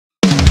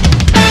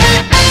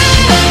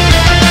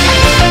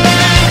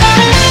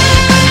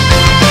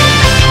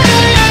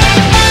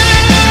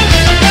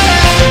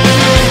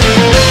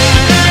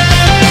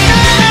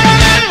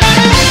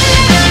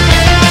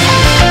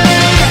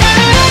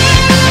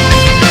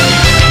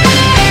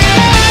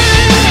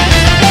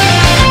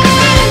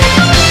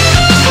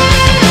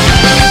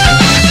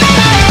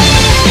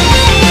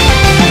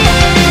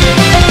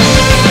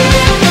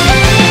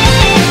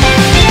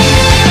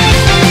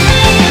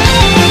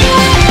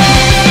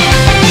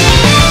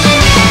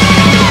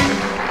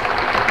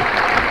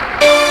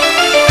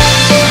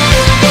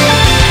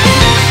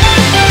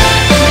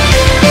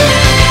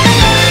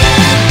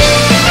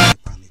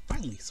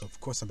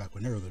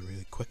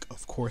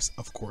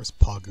course,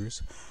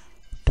 Poggers.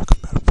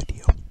 Dokkan Battle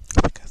video.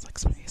 Hope you guys like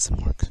some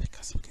ASMR, because we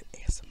got some good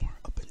ASMR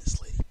up in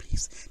this lady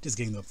piece. Just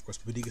getting though, of course,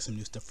 we did get some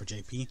new stuff for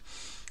JP.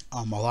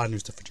 A lot of new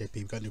stuff for JP.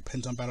 We got new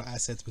pins on battle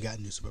assets. We got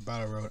new Super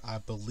Battle Road. I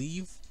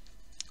believe,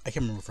 I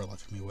can't remember for the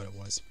life of me what it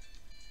was.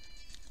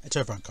 I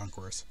tried to find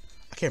Conquerors.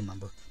 I can't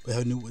remember. We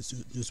have a new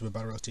Super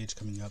Battle Road stage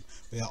coming up.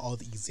 We got all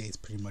the EZA'S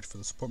pretty much for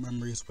the support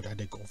memories, which I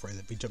did go over in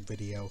the V-Jump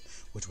video,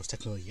 which was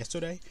technically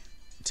yesterday.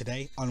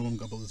 Today, I don't know when I'm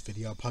going to upload this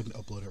video. I'm probably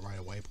going to upload it right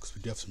away because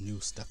we do have some new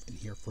stuff in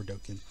here for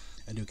Dokkan.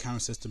 A new counter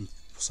system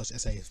 /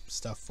 SA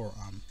stuff for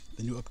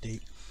the new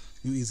update.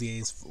 New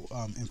EZA'S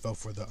info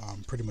for the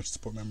pretty much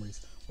support memories,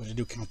 which I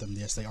do count them.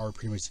 Yes, they are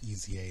pretty much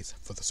EZA'S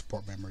for the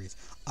support memories.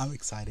 I'm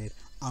excited.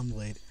 I'm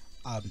lit.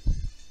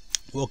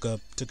 Woke up,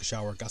 took a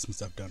shower, got some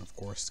stuff done, of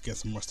course, get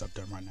some more stuff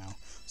done right now.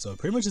 So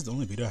pretty much it's the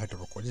only video I had to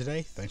record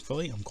today.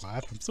 Thankfully, I'm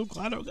so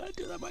glad I don't gotta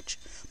do that much.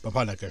 But I'm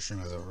probably not gonna stream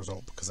as a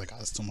result because I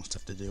got so much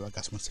stuff to do. I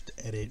got so much stuff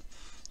to edit,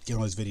 get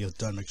all these videos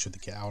done, make sure they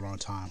get out on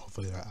time.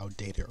 Hopefully they're not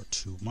outdated or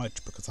too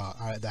much, because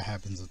that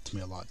happens to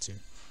me a lot too.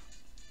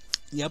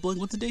 Yeah, blowing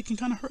with the day can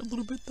kind of hurt a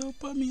little bit though,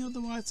 but I mean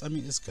otherwise,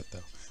 it's good though.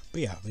 But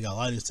yeah, we got a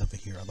lot of new stuff in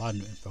here, a lot of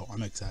new info.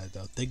 I'm excited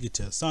though. Thank you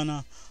to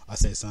Sana, I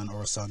say Sun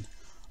or Sun,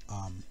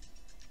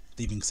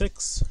 Thieving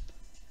 6,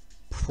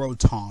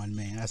 Proton,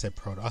 man, I said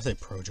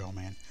Projo,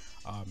 man,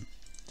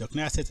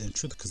 Dokkan Assets and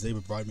Truth, because they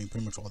provide me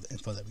pretty much all the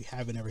info that we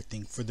have and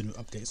everything for the new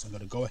update. So I'm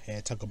going to go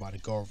ahead, talk about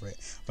it, go over it.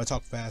 If I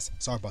talk fast,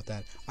 sorry about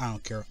that. I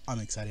don't care. I'm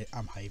excited.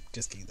 I'm hyped.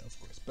 Just kidding though, of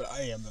course. But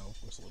I am though,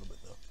 of course, a little bit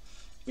though.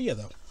 But yeah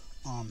though,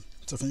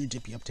 so for the new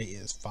JP update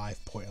is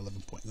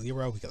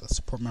 5.11.0. We got the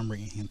support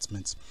memory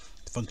enhancements.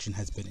 The function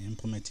has been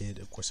implemented.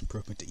 Of course,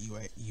 improvement to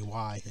UI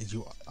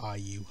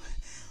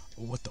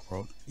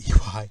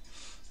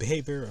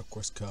behavior. Of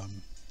course,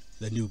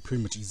 the new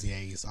pretty much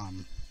EZA'S.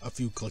 A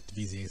few collective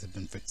EZA'S have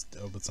been fixed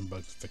with some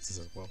bug fixes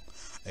as well.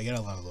 I get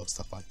a lot of those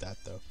stuff like that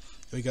though.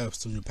 We got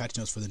some new patch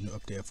notes for the new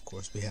update. Of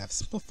course, we have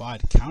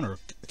simplified counter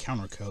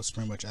codes.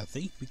 Pretty much, I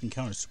think we can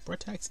counter super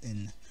attacks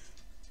in.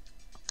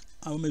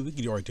 Maybe we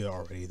could already do it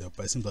already though,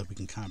 but it seems like we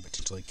can kind of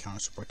potentially counter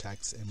super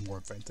attacks in more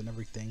events and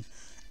everything.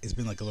 It's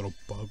been like a little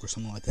bug or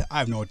something like that. I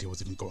have no idea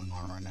what's even going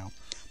on right now.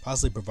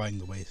 Possibly providing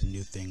the way to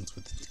new things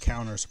with the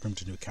counters, pretty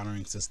much a new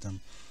countering system,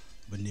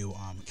 with new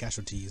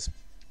casualties.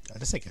 I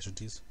just say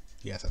casualties.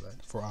 Yeah, I said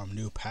that. For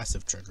new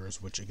passive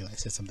triggers, which again I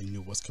said something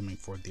new was coming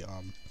for the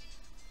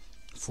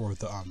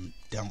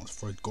downloads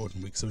for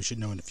Golden Week, so we should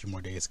know in a few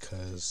more days.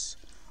 Cause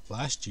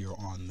last year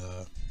on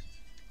the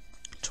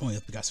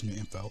 20th we got some new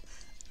info.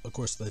 Of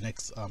course, the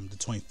next the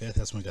 25th,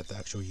 that's when we got the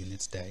actual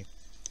units day.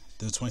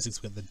 The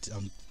 26th we got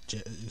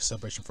the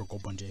celebration for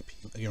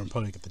GoldBallZDP. Again, we're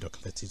probably get the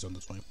Dokkan on the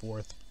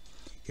 24th.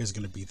 Here's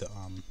gonna be the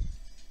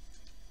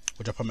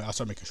which I'll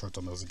start making shorts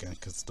on those again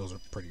because those are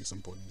pretty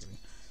simple and easy.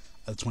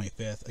 The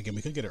 25th, again,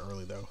 we could get it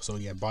early though. So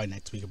yeah, by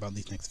next week, about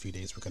these next few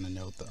days, we're gonna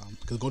know the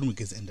because Golden Week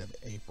is the end of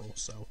April,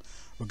 so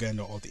we're gonna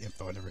know all the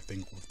info and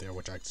everything over there,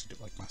 which I actually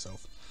do like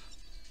myself.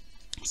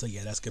 So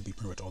yeah, that's gonna be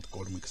pretty much all the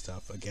Golden Week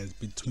stuff. Again,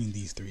 between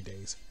these 3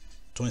 days.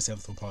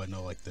 27th we'll probably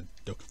know like the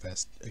Dokkan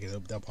Fest. Again,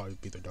 that'll probably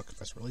be the Dokkan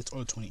Fest release.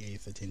 Or the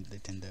 28th, they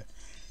tend to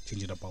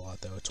change it up a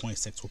lot though.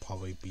 26th will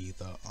probably be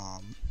the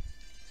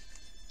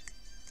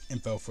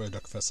info for the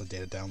Dokkan Fest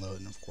data download,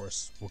 and of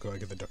course we'll go and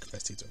get the Dokkan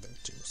Fest seeds over there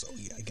too. So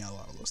yeah, again, a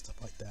lot of little stuff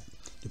like that.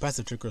 The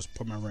passive triggers,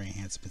 support memory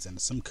enhancements, and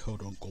some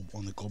code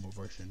on the global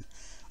version,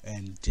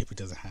 and JP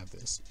doesn't have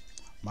this.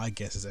 My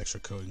guess is extra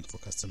coding for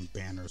custom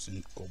banners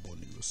and global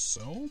news.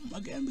 So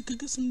again, we could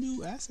get some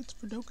new assets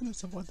for Dokkan and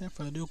stuff like that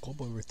for the new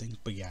global everything.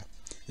 But yeah,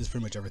 this is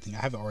pretty much everything. I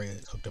have it already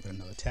hooked up in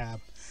another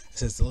tab. It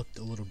says it looked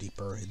a little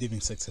deeper.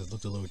 Thieving 6 has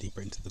looked a little deeper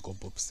into the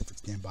global Pacific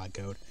standby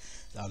code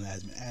that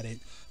has been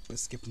added. But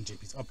skipping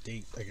JP's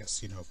update, I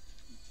guess, you know.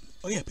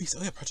 Oh yeah,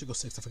 Project Go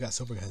 6. I forgot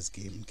Silver has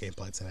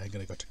gameplay today. I'm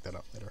gonna go check that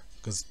out later.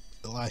 Because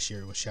last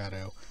year it was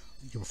Shadow.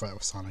 The year before that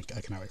was Sonic.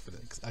 I cannot wait for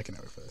this. I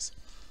cannot wait for this.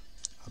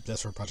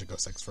 That's for Project Go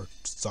 6 for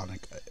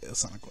Sonic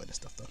related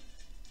stuff though.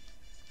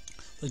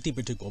 Look deeper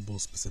into global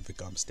specific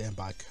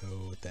standby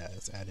code that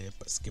is added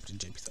but skipped in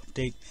JP's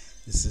update.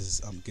 This is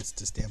gets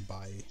to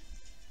standby.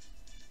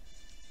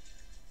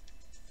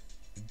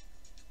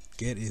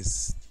 Get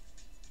his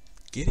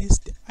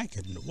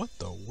dragon. What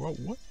the world?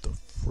 What the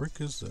frick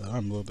is that?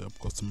 I'm a little up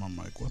close to my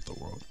mic. What the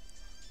world?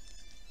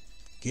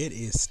 Get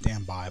is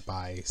standby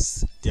by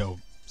still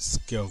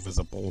skill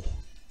visible.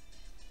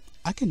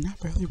 I cannot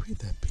barely read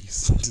that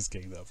piece. I'm just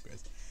kidding though,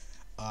 guys.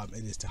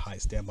 It is to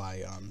hide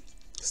standby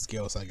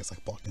skills, I guess,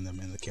 like blocking them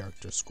in the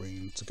character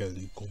screen to get a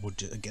new global.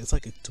 Again, it's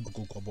like a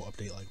typical global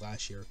update like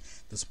last year.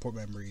 The support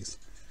memories,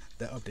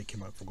 that update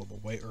came out for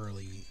global way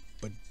early,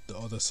 but the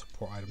other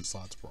support item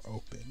slots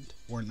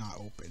were not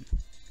open.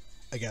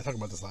 Again, I talked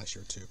about this last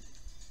year too.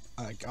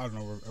 I don't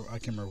know, I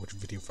can't remember which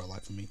video for the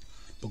life of me,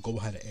 but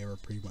global had an error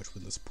pretty much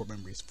when the support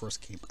memories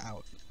first came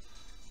out.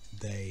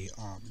 They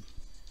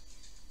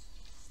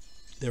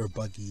were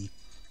buggy.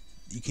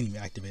 You can't even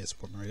activate a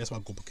support memory. That's why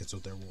Global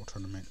canceled their world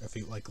tournament. I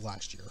feel like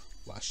last year.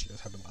 It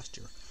happened last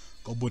year.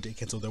 Global did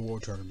cancel their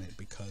world tournament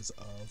because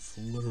of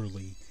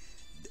literally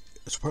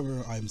support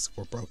memory items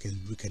were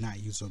broken. We could not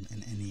use them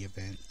in any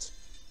event.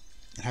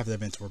 And half the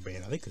events were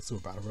banned. I think the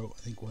Super Battle Road,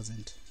 I think,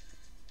 wasn't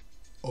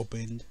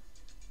opened.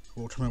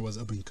 Well, tournament was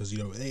open because, you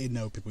know, they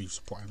know people use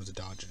support items to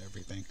dodge and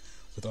everything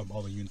with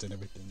all the units and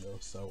everything, though.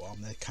 So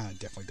that kind of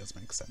definitely does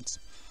make sense.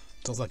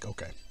 So I was like,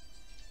 okay,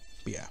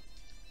 but yeah,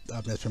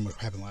 that's pretty much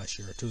what happened last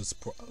year.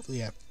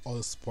 All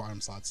the support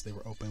item slots, they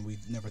were open. We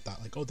never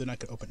thought like, oh, they're not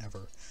gonna open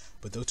ever.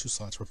 But those two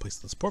slots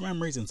replaced the support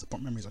memories, and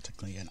support memories are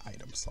technically an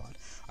item slot.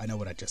 I know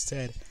what I just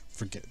said.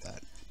 Forget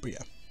that. But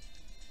yeah,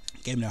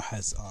 game now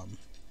has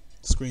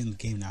the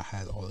game now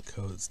has all the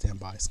codes,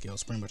 standby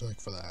skills, pretty much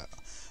like for that.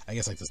 I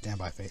guess like the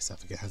standby phase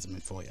stuff again hasn't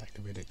been fully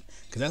activated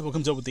because that's what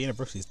comes up with the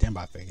anniversary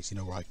standby phase. You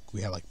know, where like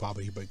we have like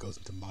Babidi, but it goes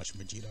into Majin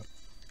Vegeta.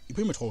 You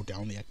pretty much hold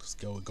down the active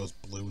skill, it goes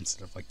blue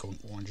instead of like going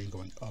orange and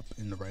going up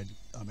in the red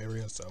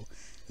area. So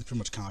it's pretty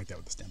much kind of like that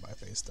with the standby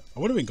phase stuff. I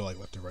wonder if we can go like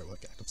left and right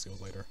with like active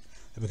skills later.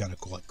 It'd be kind of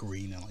cool, like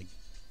green and like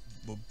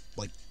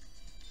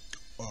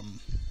I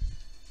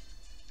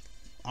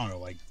don't know,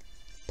 like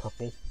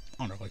purple.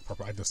 I don't know, like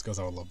purple active skills.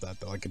 I would love that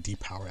though, like a deep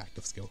power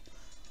active skill.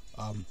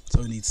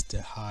 So it needs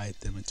to hide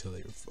them until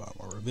they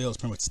are revealed.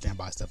 It's pretty much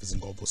standby stuff is in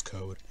Global's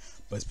code,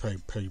 but it's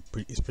pretty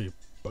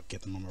bucky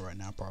at the moment right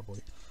now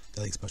probably.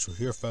 The like special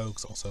here,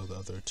 folks. Also, the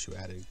other two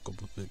added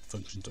global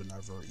functions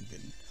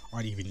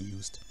aren't even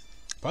used.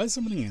 Probably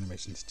summoning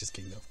animations. Just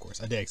kidding, though, of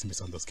course. I did actually miss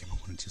on those. Came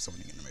out 1 and 2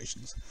 summoning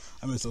animations.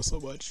 I miss those so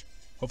much.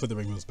 Hopefully, they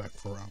bring those back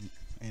for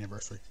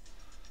anniversary.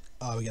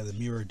 We got the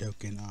Mirror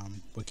Dokkan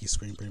wiki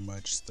screen, pretty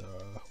much the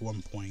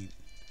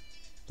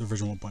the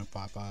version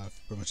 1.55.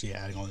 Pretty much, yeah,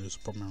 adding all the new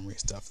support memory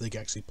stuff. They can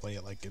actually play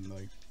it like in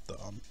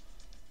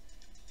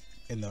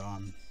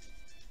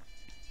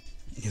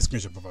his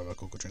screenshot provided by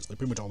Google Translate.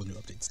 Pretty much all the new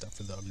update stuff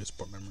for the new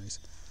support memories.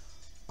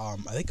 I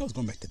think I was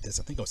going back to this.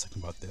 I think I was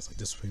talking about this. Like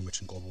this, pretty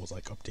much in Global's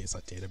like updates,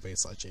 like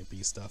database, like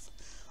JP stuff.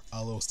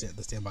 A little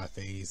the standby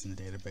phase in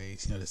the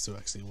database. You know, this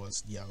actually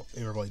was, yeah,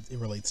 it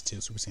relates to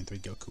Super Saiyan 3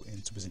 Goku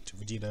and Super Saiyan 2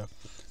 Vegeta.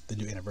 The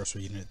new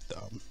anniversary unit.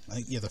 I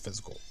think, yeah, the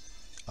physical.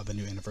 The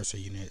new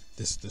anniversary unit.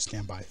 This is the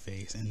standby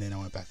phase, and then I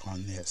went back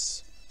on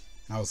this.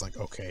 And I was like,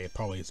 okay, it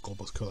probably is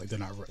Global's cool. Like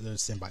their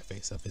standby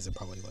phase stuff isn't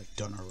probably like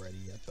done already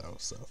yet though.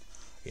 So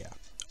yeah,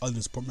 all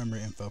the support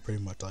memory info,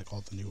 pretty much like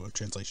all the new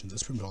translations.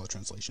 It's pretty much all the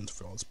translations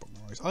for all the support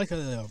memories. I like how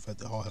they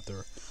all have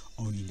their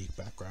own unique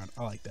background.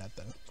 I like that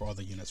though for all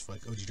the units for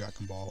like OG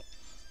Dragon Ball,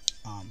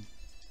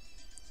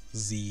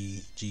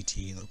 Z,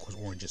 GT, and of course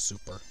Orange is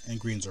Super, and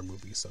Greens are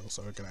movies.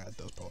 So we're gonna add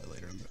those probably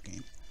later in the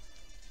game.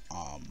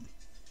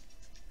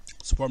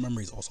 Support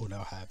memories also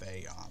now have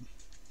a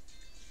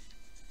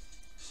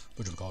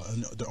what do we call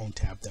it? Their own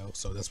tab though,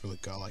 so that's really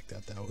good. I like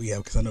that though. Yeah,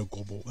 because I know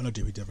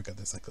JP never got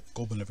this.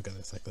 Global never got the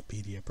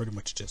encyclopedia. Pretty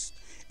much just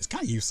it's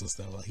kind of useless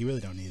though. Like he really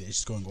don't need it. It's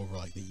just going over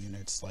like the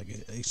units. Like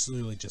it's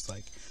literally just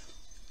like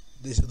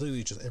this.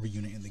 Literally just every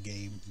unit in the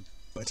game,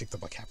 but it takes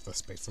up like half the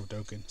space for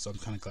Dokkan. So I'm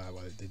kind of glad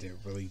why they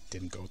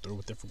didn't go through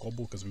with it for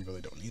Global because we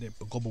really don't need it.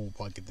 But Global will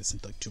probably get this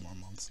in like 2 more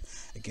months.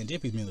 Again,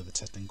 JP is mainly the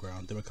testing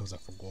ground. Then it comes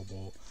out for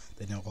Global.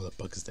 They know all the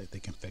bugs that they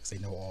can fix. They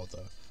know all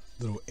the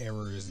little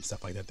errors and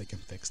stuff like that they can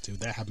fix too.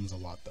 That happens a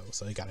lot though,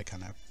 so you gotta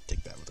kind of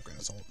take that with a grain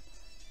of salt.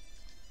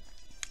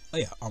 Oh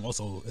yeah,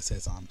 also it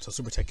says so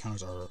super tech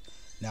counters are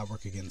now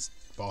work against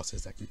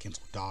bosses that can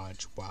cancel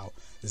dodge. Wow,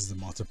 this is a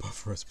monster buff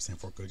for Super Saiyan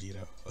 4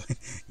 Gogeta.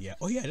 Yeah,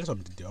 oh yeah, that's what I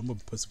meant to do. I'm gonna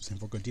put Super Saiyan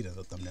 4 Gogeta as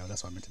a thumbnail.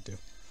 That's what I meant to do.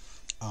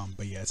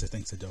 But yeah, it says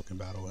thanks to Dokkan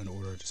Battle, in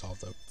order to solve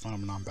the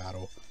phenomenon that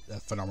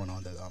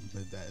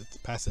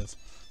passive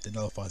that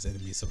nullifies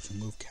enemies' social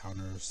move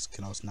counters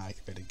can also not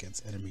activate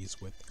against enemies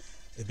with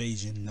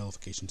evasion,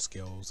 nullification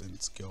skills,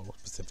 and skill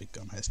specific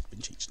has been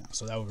changed now.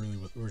 So that really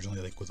was originally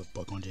like was a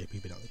bug on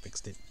JP, but now they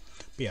fixed it.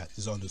 But yeah,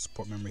 there's all new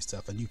support memory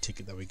stuff. A new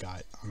ticket that we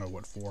got. I don't know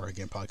what for.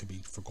 Again, probably could be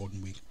for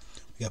Golden Week.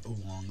 We have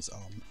Oolong's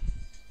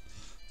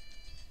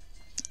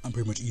I'm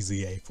pretty much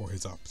EZA for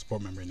his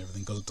support memory and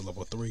everything. Goes up to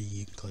level 3.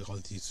 You can collect all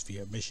of these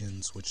via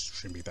missions, which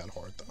shouldn't be that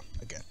hard though.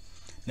 Again,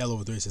 now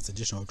level 3 says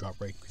additional drop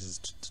rate increases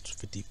to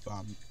 50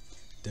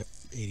 to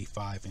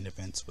 85 in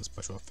events with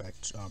special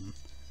effects.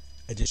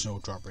 Additional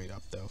drop rate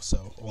up though,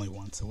 so only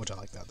once, which I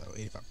like that though.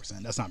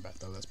 85%. That's not bad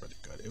though. That's pretty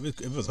good. If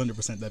it was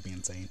 100%, that'd be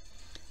insane.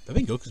 But I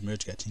think Goku's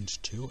marriage got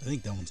changed too. I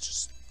think that one's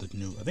just the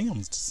new. I think that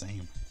one's the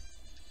same.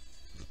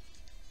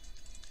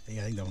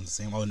 Yeah, I think that one's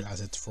the same. All the new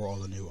assets for all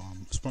the new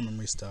support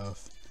memory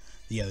stuff.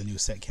 Yeah, the new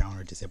set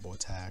counter, disable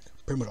attack.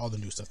 Pretty much all the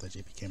new stuff that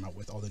JP came out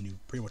with. All the new,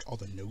 pretty much all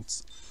the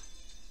notes.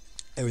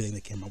 Everything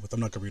they came up with. I'm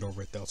not gonna read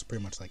over it though. It's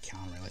pretty much like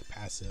countering, like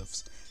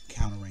passives,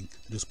 countering.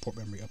 The new support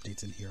memory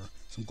updates in here.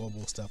 Some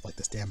global stuff like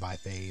the standby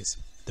phase,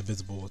 the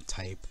visible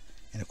type,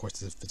 and of course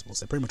the visible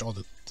set. Pretty much all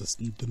the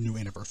new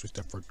anniversary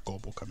stuff for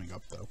global coming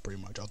up though.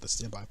 Pretty much all the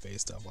standby phase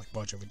stuff like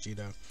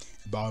Vegeta,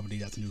 Babidi.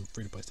 That's a new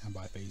free-to-play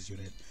standby phase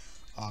unit.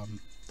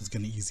 There's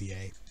gonna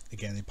EZA.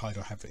 Again, they probably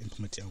don't have it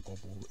implemented on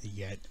global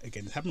yet.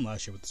 Again, it happened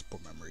last year with the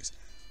support memories.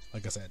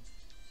 Like I said,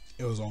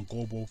 It was on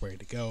global, ready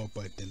to go,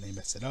 but then they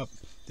messed it up.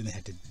 Then they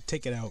had to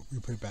take it out,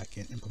 re-put it back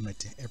in,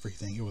 implement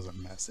everything. It was a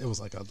mess. It was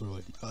like a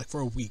literally, like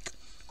for a week,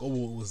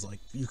 global was like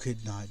you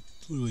could not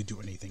literally do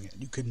anything.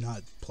 You could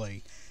not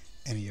play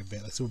any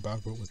event. Like Super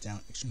Battle Road was down,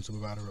 Extreme Super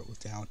Battle Road was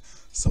down.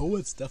 So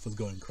much stuff was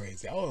going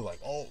crazy. I was like,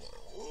 oh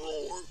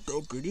Lord,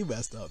 Dokkan, you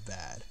messed up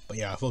bad. But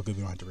yeah, I feel good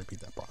we don't have to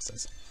repeat that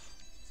process.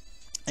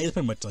 And it's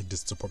pretty much like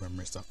just support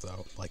memory stuff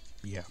though. Like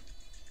yeah,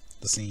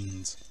 the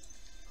scenes,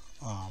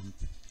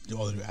 do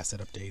all the new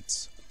asset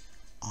updates.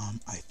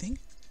 I think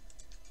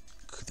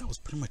that was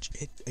pretty much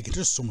it. Again,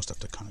 there's so much stuff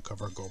to kind of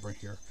cover and go over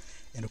here.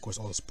 And of course,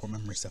 all the support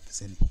memory stuff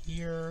is in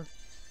here.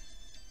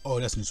 Oh,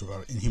 that's new Super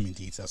Battle. Inhuman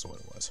Deeds, that's what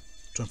it was.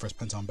 21st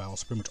Penton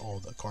Battles, pretty much all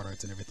the card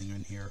arts and everything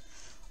in here.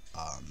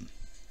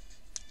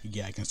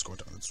 Yeah, I can scroll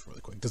down this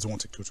really quick. Doesn't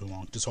want to take too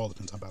long. Just all the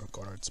Penton Battle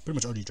card arts. Pretty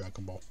much OG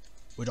Dragon Ball,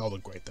 which all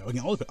look great though.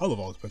 Again, I love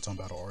all the Penton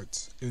Battle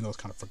arts, even though it's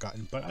kind of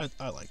forgotten. But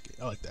I like it.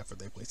 I like the effort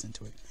they place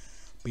into it.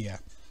 But yeah.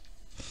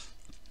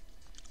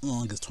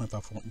 Oolong is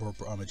 25 more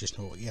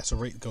additional. Yeah, so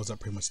rate goes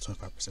up pretty much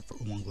 25%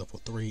 for Oolong level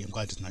 3. I'm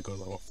glad it does not go to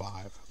level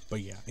 5.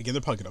 But yeah, again,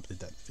 they're probably going to update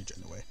that in the future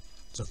anyway.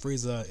 So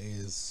Frieza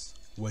is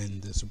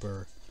when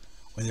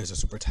there's a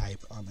super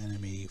type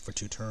enemy for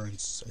 2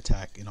 turns,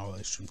 attack, and all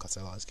extreme class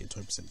allies get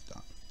 20%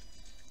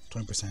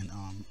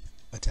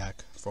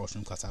 attack for all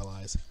extreme class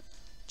allies.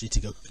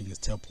 GT Goku King is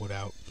teleported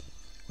out.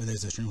 When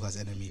there's a extreme class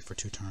enemy for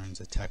 2 turns,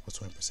 attack was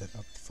 20%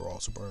 up for all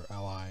super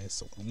allies.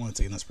 So once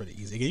again, that's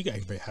pretty easy. Again,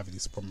 you guys have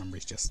these support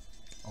memories just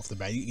off the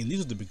bat, and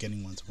these are the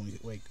beginning ones when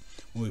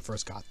we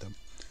first got them.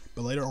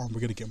 But later on,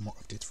 we're gonna get more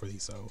updates for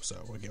these.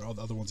 So again, all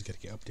the other ones are gonna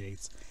get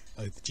updates,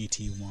 like the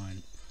GT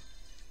one,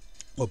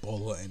 with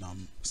Bola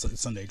and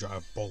Sunday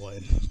Drive Bola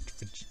and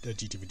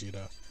GT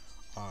Vegeta,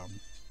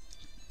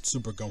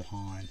 Super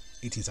Gohan,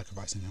 18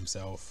 sacrificing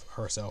herself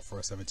for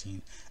a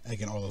 17.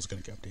 Again, all those are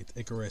gonna get updates.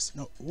 Icarus,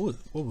 no, what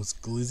was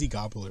Glizzy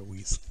Gobbler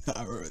Whis?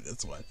 I remember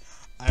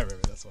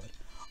this one.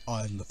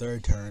 On the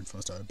 3rd turn from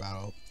the start of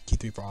battle, key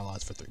 3 for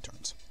allies for 3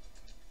 turns.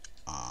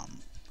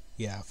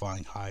 Yeah,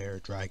 flying higher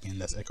dragon.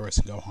 That's Icarus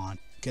and Gohan.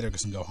 Get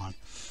Icarus and Gohan.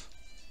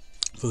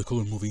 For the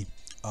cooler movie,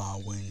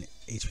 when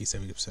HP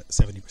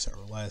 70%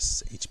 or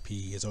less,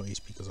 his own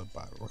HP goes up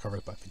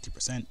recovers by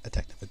 50%.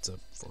 Attack defensive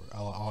for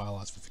all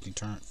allies for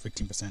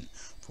 15%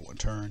 for 1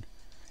 turn.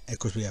 And of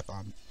course we have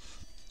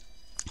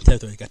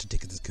territory got to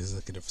take this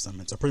consecutive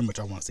summon. So pretty much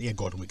I want to say yeah,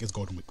 Golden Week is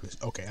Golden Week.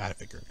 Okay, I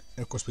figured.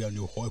 And of course we have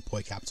new Hoi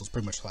Poi capsules,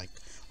 pretty much like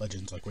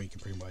Legends, like where you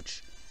can pretty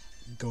much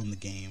go in the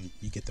game.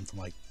 You get them from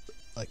like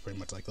pretty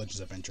much like Legends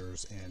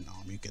Adventures, and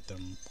you get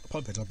them.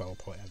 Probably will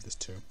probably add this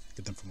too.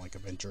 Get them from like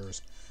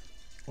Adventures.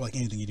 Or like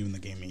anything you do in the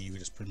game, and you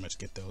just pretty much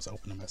get those,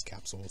 open them as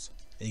capsules,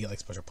 and you get like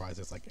special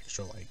prizes, like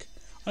extra, like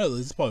I don't know.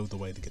 This is probably the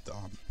way to get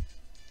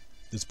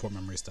the support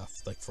memory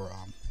stuff, like for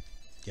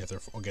yeah, there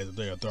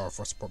are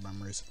for support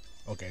memories.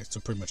 Okay, so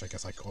pretty much I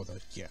guess like all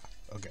the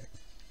okay,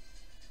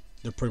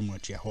 they're pretty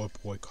much Hoi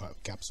Poi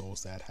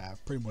capsules that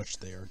have pretty much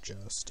they're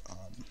just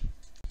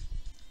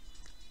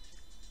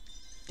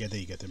yeah, there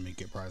you get them and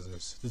get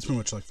prizes. It's pretty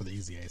much like for the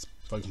EZA'S,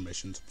 like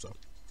missions. So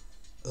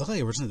it looked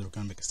like originally they were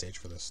gonna make a stage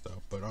for this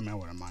though, but I mean I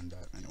wouldn't mind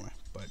that anyway.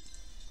 But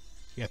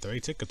yeah, 30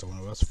 tickets on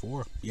us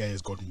 4. Yeah,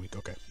 it's Golden Week.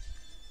 Okay,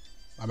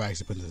 I'm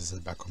actually putting this in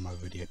the background of my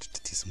video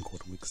to see some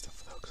Golden Week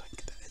stuff though, because I can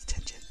get that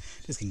attention.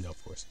 Just kidding though,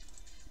 of course.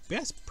 But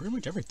yeah, it's pretty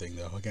much everything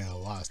though. Again, a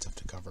lot of stuff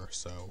to cover.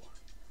 So,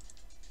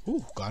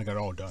 ooh, glad I got it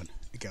all done.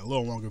 Again, a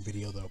little longer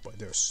video though, but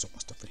there's so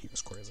much stuff in here.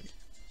 It's crazy.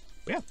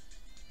 But yeah,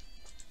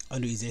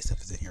 under EZA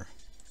stuff is in here.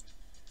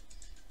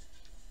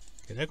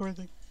 Did I go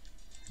everything?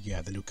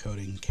 Yeah, the new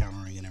coding,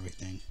 countering, and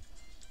everything.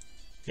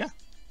 Yeah,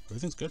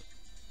 everything's good.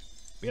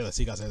 But yeah, let's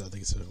see you guys later.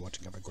 Thank you for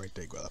watching. Have a great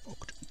day. Grab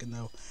that drinking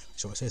though.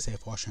 So I say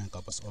safe washing.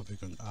 God bless all of you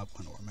going up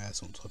on our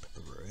mask on toilet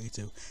paper. If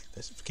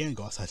you can't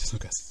go outside, just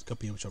look at a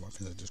couple of my friends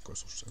that just go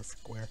social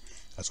square.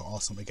 That's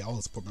awesome. We got all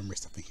the support memory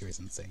stuff in here is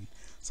insane.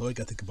 So we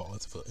got to think about all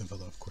this info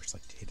though, of course,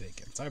 like to hit it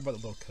again. Sorry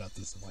about the little cutouts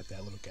and stuff like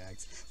that, little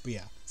gags. But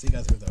yeah, see you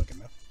guys later though again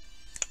though.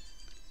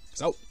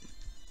 Peace out.